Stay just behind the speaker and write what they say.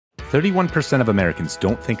31% of Americans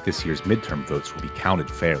don't think this year's midterm votes will be counted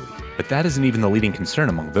fairly. But that isn't even the leading concern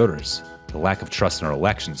among voters. The lack of trust in our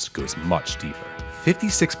elections goes much deeper.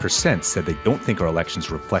 56% said they don't think our elections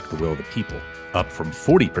reflect the will of the people, up from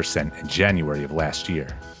 40% in January of last year.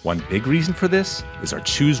 One big reason for this is our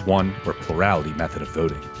choose one or plurality method of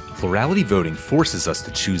voting. Plurality voting forces us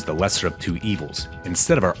to choose the lesser of two evils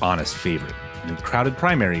instead of our honest favorite. In crowded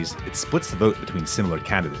primaries, it splits the vote between similar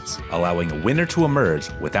candidates, allowing a winner to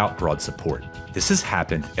emerge without broad support. This has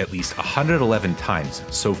happened at least 111 times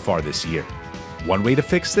so far this year. One way to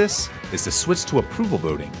fix this is to switch to approval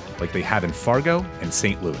voting like they have in Fargo and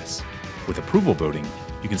St. Louis. With approval voting,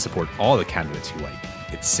 you can support all the candidates you like.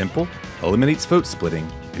 It's simple, eliminates vote splitting,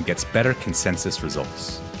 and gets better consensus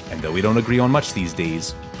results. And though we don't agree on much these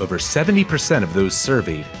days, over 70% of those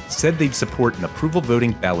surveyed said they'd support an approval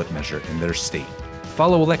voting ballot measure in their state.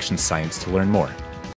 Follow Election Science to learn more.